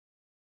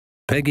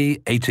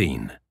Peggy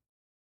 18.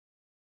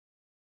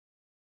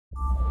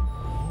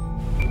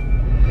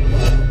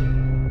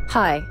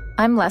 Hi,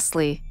 I'm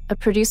Leslie, a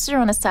producer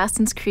on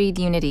Assassin's Creed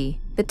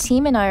Unity. The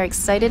team and I are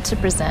excited to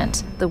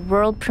present the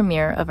world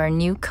premiere of our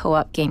new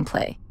co-op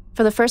gameplay.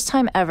 For the first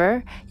time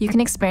ever, you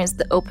can experience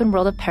the open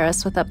world of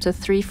Paris with up to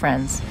 3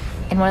 friends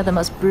in one of the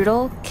most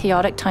brutal,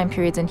 chaotic time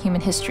periods in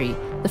human history,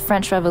 the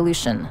French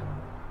Revolution.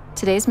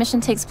 Today's mission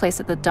takes place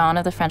at the dawn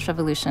of the French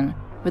Revolution,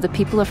 where the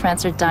people of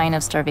France are dying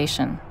of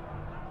starvation.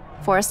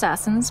 4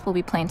 assassins will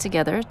be playing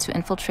together to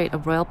infiltrate a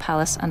royal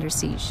palace under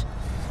siege.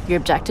 Your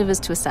objective is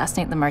to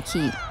assassinate the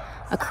Marquis,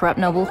 a corrupt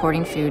noble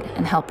hoarding food,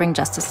 and help bring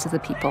justice to the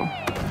people.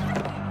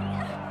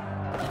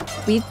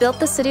 We've built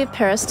the city of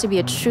Paris to be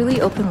a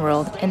truly open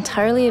world,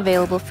 entirely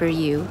available for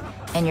you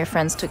and your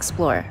friends to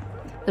explore.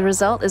 The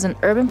result is an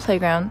urban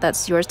playground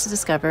that's yours to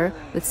discover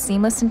with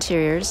seamless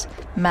interiors,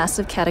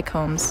 massive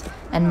catacombs,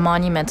 and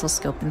monumental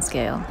scope and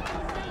scale.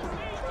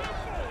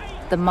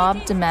 The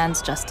mob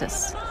demands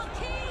justice.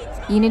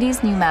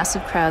 Unity's new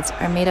massive crowds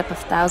are made up of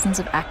thousands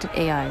of active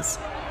AIs.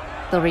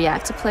 They'll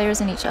react to players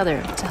and each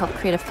other to help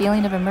create a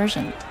feeling of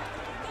immersion.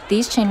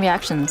 These chain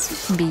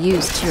reactions can be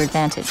used to your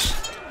advantage.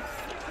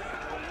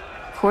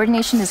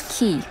 Coordination is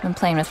key when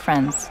playing with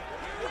friends.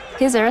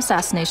 His air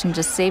assassination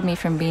just saved me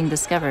from being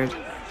discovered.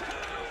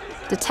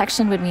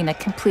 Detection would mean a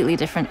completely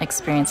different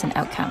experience and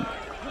outcome.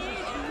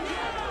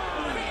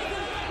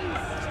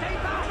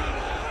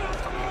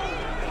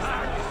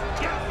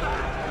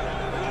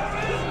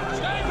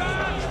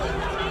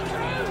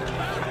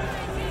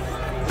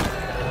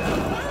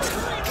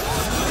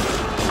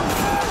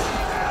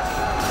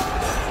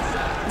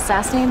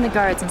 Assassinating the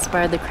guards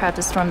inspired the crowd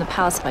to storm the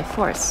palace by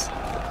force.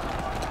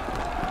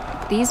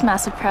 These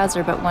massive crowds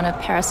are but one of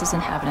Paris's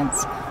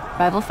inhabitants.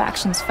 Rival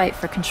factions fight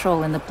for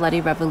control in the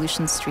bloody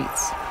revolution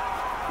streets.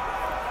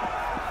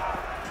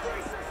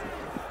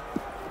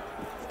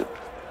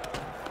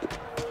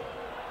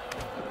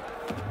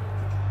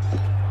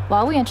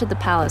 While we entered the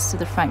palace through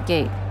the front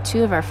gate,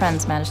 2 of our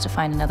friends managed to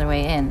find another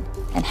way in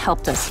and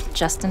helped us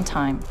just in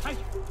time.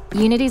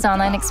 Unity's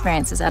online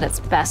experience is at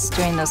its best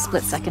during those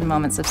split-second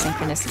moments of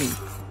synchronicity,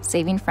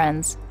 saving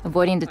friends,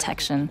 avoiding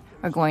detection,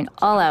 or going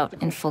all out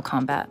in full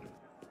combat.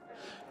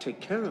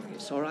 Take care of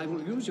this, or I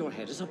will use your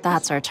head as a...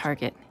 That's our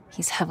target.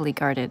 He's heavily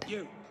guarded.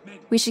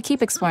 We should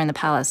keep exploring the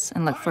palace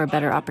and look for a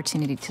better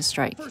opportunity to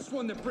strike. First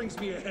one that brings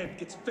me ahead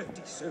gets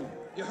 50 soon.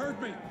 You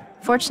heard me?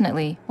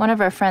 Fortunately, one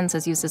of our friends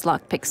has used his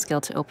lockpick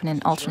skill to open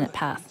an alternate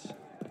path.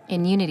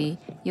 In Unity,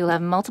 you'll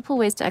have multiple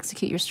ways to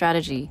execute your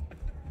strategy.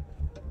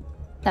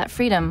 That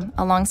freedom,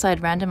 alongside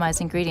randomized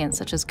ingredients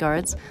such as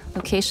guards,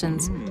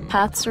 locations,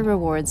 paths, or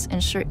rewards,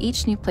 ensure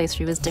each new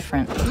playthrough is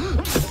different.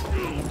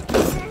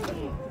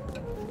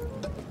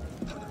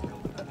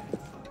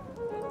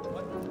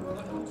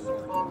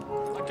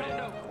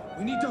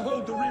 We need to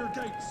hold the rear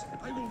gates.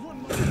 I will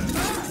run my...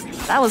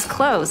 That was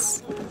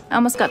close. I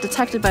almost got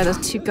detected by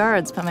those 2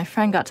 guards, but my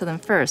friend got to them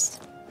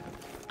first.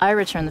 I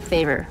returned the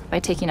favor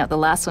by taking out the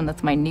last one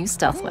with my new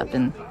stealth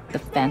weapon, the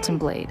Phantom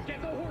Blade.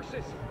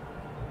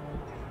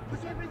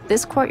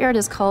 This courtyard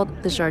is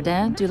called the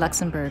Jardin du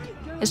Luxembourg.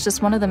 It's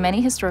just one of the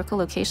many historical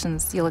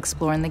locations you'll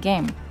explore in the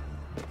game.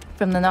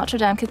 From the Notre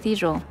Dame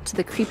Cathedral to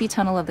the creepy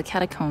tunnel of the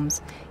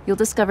catacombs, you'll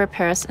discover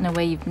Paris in a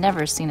way you've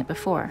never seen it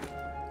before.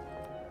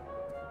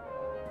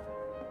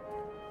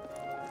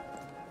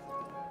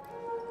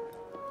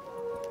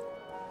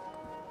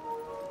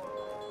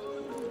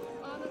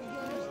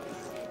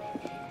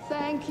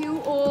 Thank you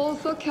all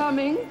for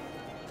coming.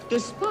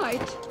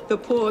 Despite the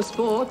poor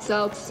sports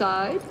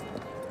outside,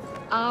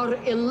 our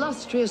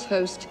illustrious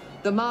host,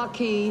 the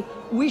Marquis,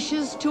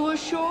 wishes to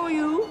assure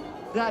you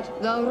that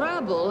the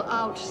rabble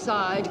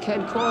outside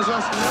can cause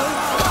us no...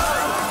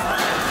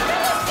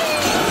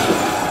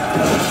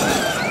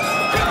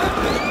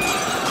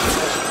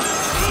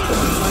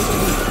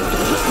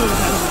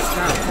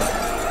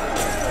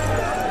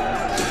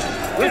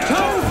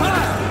 Return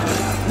fire!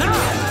 Now!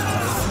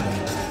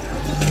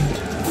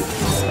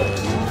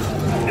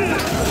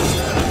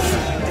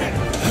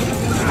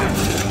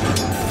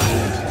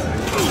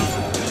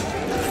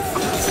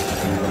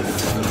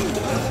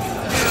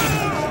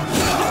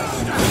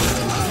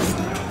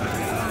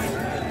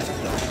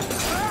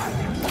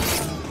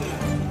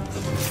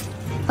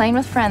 Playing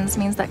with friends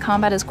means that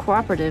combat is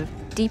cooperative,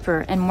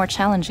 deeper, and more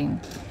challenging.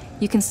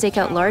 You can stake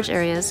out large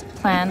areas,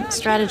 plan,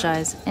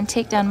 strategize, and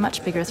take down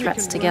much bigger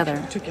threats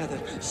together.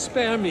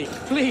 Spare me,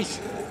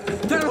 please.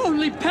 They're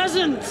only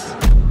peasants!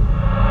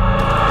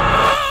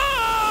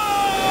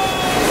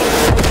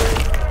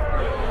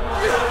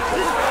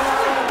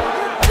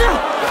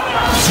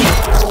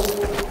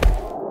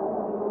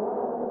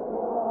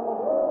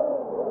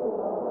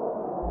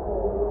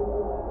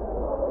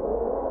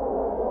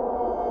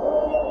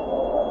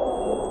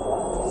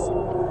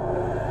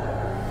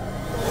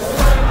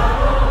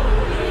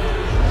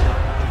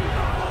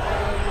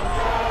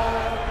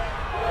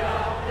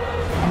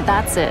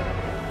 That's it.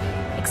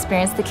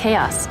 Experience the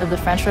chaos of the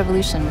French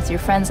Revolution with your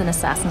friends in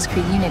Assassin's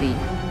Creed Unity.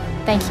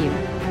 Thank you.